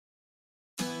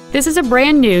This is a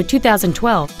brand new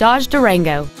 2012 Dodge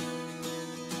Durango.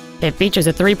 It features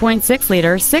a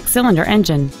 3.6-liter six-cylinder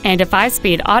engine and a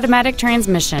 5-speed automatic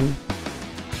transmission.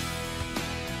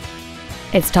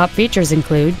 Its top features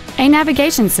include a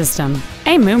navigation system,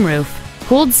 a moonroof,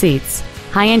 cooled seats,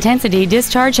 high-intensity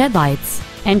discharge headlights,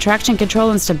 and traction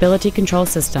control and stability control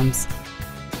systems.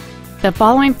 The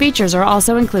following features are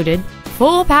also included: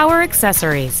 full power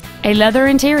accessories, a leather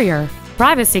interior,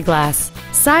 privacy glass,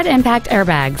 side impact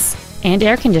airbags, and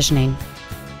air conditioning.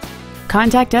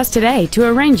 Contact us today to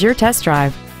arrange your test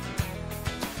drive.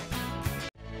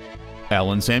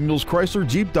 Allen Samuels Chrysler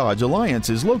Jeep Dodge Alliance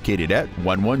is located at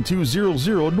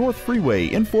 11200 North Freeway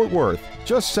in Fort Worth,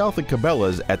 just south of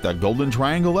Cabela's at the Golden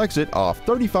Triangle exit off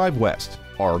 35 West.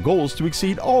 Our goal is to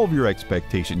exceed all of your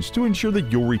expectations to ensure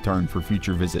that you'll return for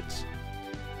future visits.